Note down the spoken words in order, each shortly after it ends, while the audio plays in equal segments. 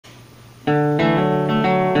Got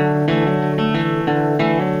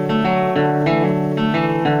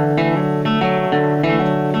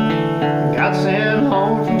sent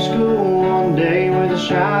home from school one day with a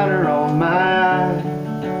shiner on my eye.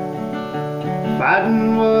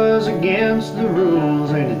 Fighting was against the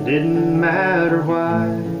rules and it didn't matter why.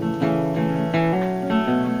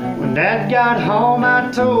 When Dad got home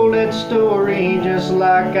I told that story just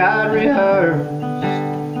like I'd rehearsed.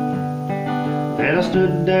 Then I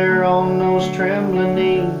stood there on those trembling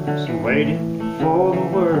knees and waited for the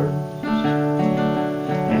worst.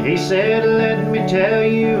 And he said, let me tell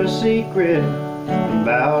you a secret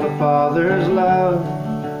about a father's love.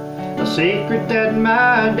 A secret that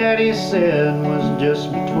my daddy said was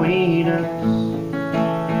just between us.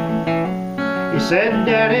 He said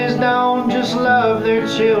daddies don't just love their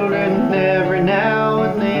children every now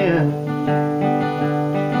and then.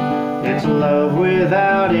 It's love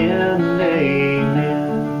without end, amen.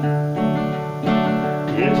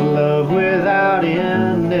 It's love without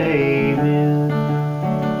end, amen.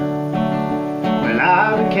 When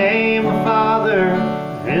I became a father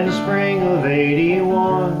in the spring of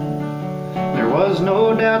 '81, there was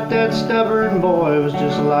no doubt that stubborn boy was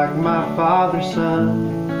just like my father's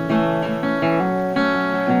son.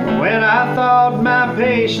 But when I thought my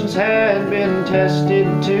patience had been tested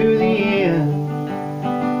to the end,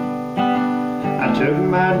 I took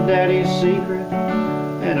my daddy's secret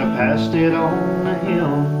and I passed it on to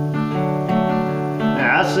him.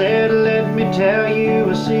 I said, let me tell you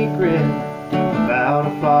a secret about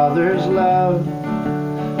a father's love.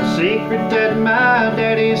 A secret that my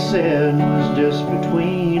daddy said was just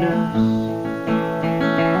between us.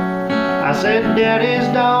 I said daddies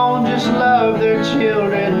don't just love their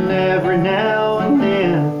children every now and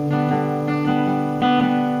then.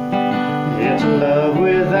 It's love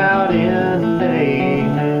without end,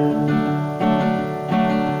 amen.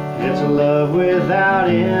 It's love without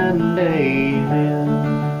end, amen.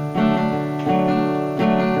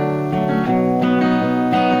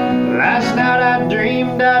 Last night I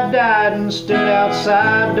dreamed I died and stood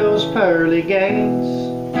outside those pearly gates.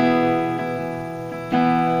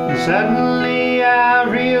 And suddenly I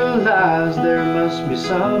realized there must be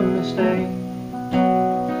some mistake.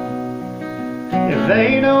 If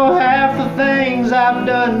they know half the things I've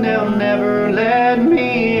done, they'll never let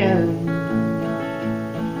me in.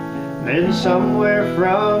 Then somewhere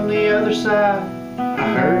from the other side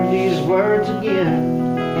I heard these words again.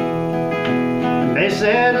 They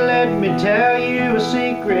said, let me tell you a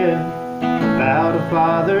secret about a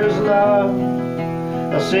father's love.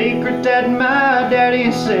 A secret that my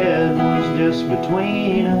daddy said was just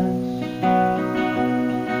between us.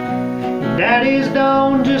 Daddies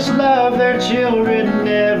don't just love their children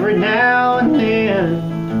every now and then.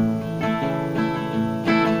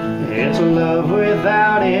 It's a love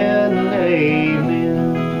without end.